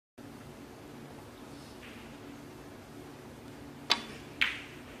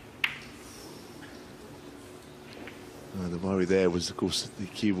worry there was, of course, the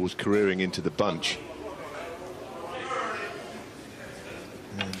cue was careering into the bunch.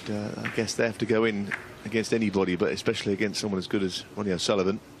 And I guess they have to go in against anybody, but especially against someone as good as Ronnie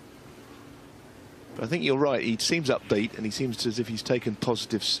O'Sullivan. But I think you're right. He seems upbeat, and he seems as if he's taken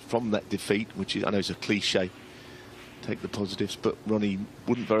positives from that defeat, which is, I know is a cliche, take the positives, but Ronnie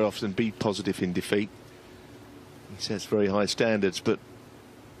wouldn't very often be positive in defeat. He sets very high standards, but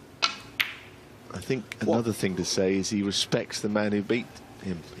I think another thing to say is he respects the man who beat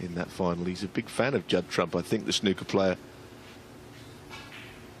him in that final. He's a big fan of Judd Trump. I think the snooker player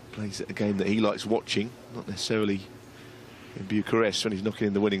plays a game that he likes watching, not necessarily in Bucharest when he's knocking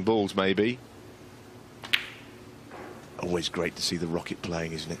in the winning balls, maybe. Always great to see the Rocket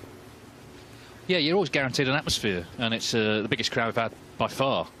playing, isn't it? Yeah, you're always guaranteed an atmosphere, and it's the biggest crowd we've had by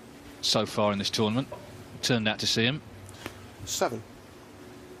far so far in this tournament. Turned out to see him. 7.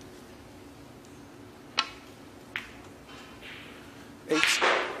 8.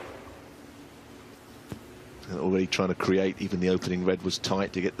 Already trying to create, even the opening red was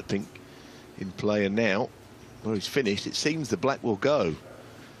tight to get the pink in play, and now where he's finished, it seems the black will go.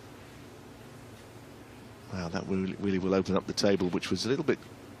 Wow, that really will open up the table, which was a little bit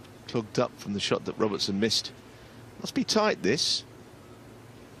clogged up from the shot that Robertson missed. Must be tight, this.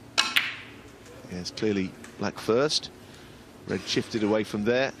 Yeah, it's clearly black first. Red shifted away from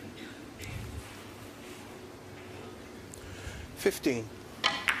there. 15.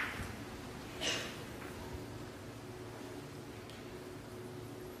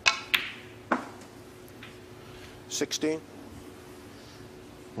 16.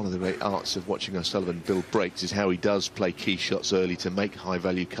 One of the great arts of watching O'Sullivan build breaks is how he does play key shots early to make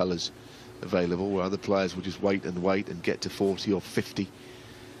high-value colours available, where other players will just wait and get to 40 or 50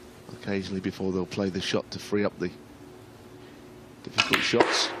 occasionally before they'll play the shot to free up the difficult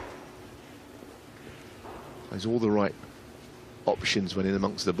shots. There's all the right options when in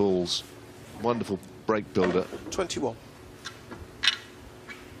amongst the balls. Wonderful break builder. 21.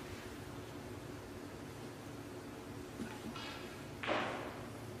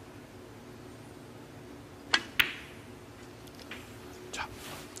 Tap.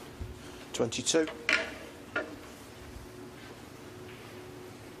 22.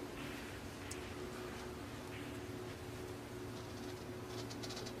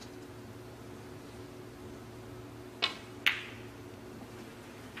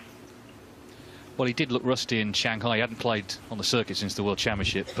 Well, he did look rusty in Shanghai. He hadn't played on the circuit since the World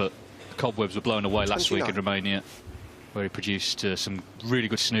Championship, but the cobwebs were blown away last week in Romania, where he produced some really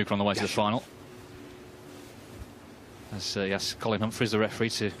good snooker on the way to the final. As he asked Colin Humphries, the referee,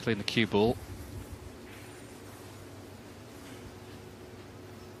 to clean the cue ball.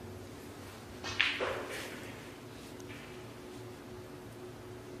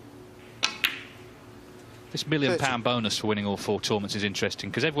 This £1 million bonus for winning all 4 tournaments is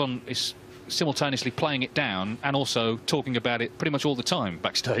interesting, because everyone is simultaneously playing it down and also talking about it pretty much all the time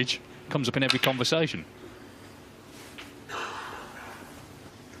backstage. Comes up in every conversation.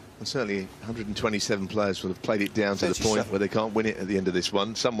 Well, certainly 127 players will have played it down to the point where they can't win it at the end of this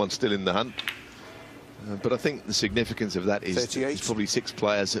one. Someone's still in the hunt. But I think the significance of that is there's probably 6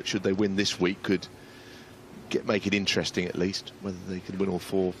 players that, should they win this week, could make it interesting at least. Whether they could win all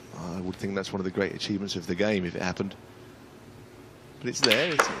 4, I would think that's one of the great achievements of the game if it happened. But it's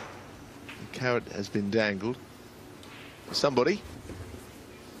there. The carrot has been dangled. Somebody.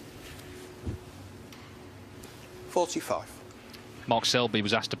 45. Mark Selby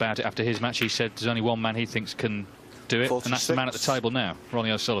was asked about it after his match. He said there's only one man he thinks can do it, 46. And that's the man at the table now,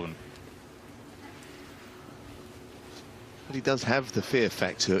 Ronnie O'Sullivan. But he does have the fear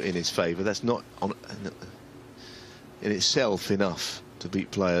factor in his favour. That's not in itself enough to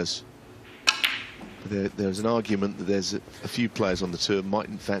beat players. There's an argument that there's a few players on the tour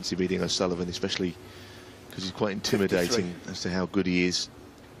mightn't fancy beating O'Sullivan, especially because he's quite intimidating 53. As to how good he is.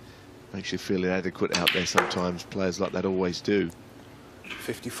 Makes you feel inadequate out there sometimes. Players like that always do.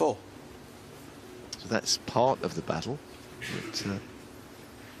 54. So that's part of the battle. But,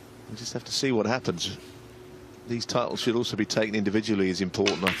 we just have to see what happens. These titles should also be taken individually as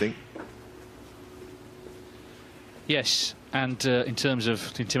important, I think. Yes, and in terms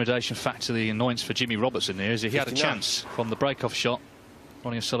of the intimidation factor, the annoyance for Jimmy Robertson there is if he 59. Had a chance from the break-off shot.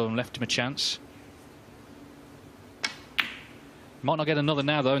 Ronnie O'Sullivan left him a chance. Might not get another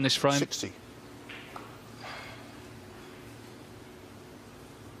now, though, in this frame. 60.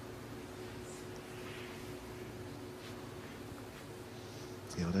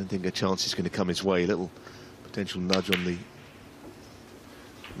 Yeah, I don't think a chance is going to come his way. A little potential nudge on the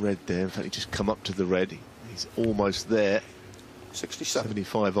red there. In fact, he just come up to the red. He's almost there. 67.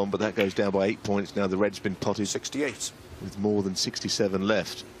 75 on, but that goes down by 8 points. Now the red's been potted. 68. with more than 67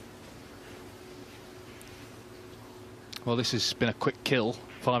 left. Well, this has been a quick kill.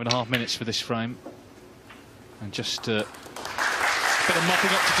 5.5 minutes for this frame. And just a bit of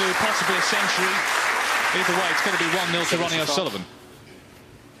mopping up to do, possibly a century. Either way, it's going to be 1-0 to Ronnie O'Sullivan.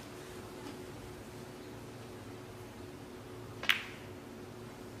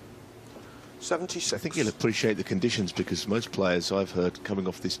 I think he'll appreciate the conditions, because most players I've heard coming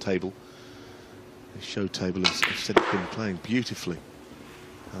off this table, this show table, have said it's been playing beautifully.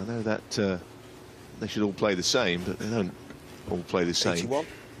 I know that they should all play the same, but they don't all play the same. 81.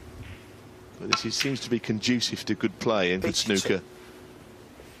 But this seems to be conducive to good play and good 82. snooker.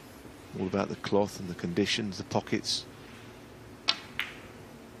 All about the cloth and the conditions, the pockets.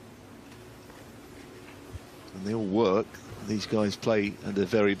 And they all work. These guys play at their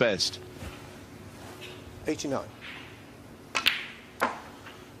very best. 89.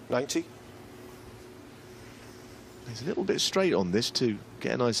 90. He's a little bit straight on this to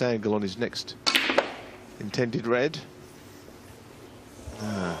get a nice angle on his next intended red.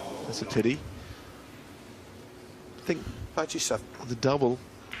 That's a pity. I think 97. the double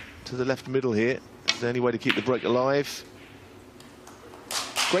to the left middle here is the only way to keep the break alive.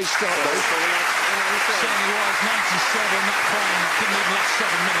 Great start though. Certainly was. 97, that frame didn't even last 7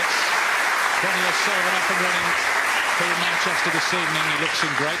 minutes. Ronnie O'Sullivan up and running for Manchester this evening. He looks in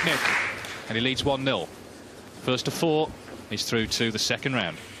great nick, and he leads 1-0. First to 4, he's through to the second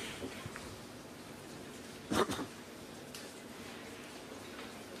round.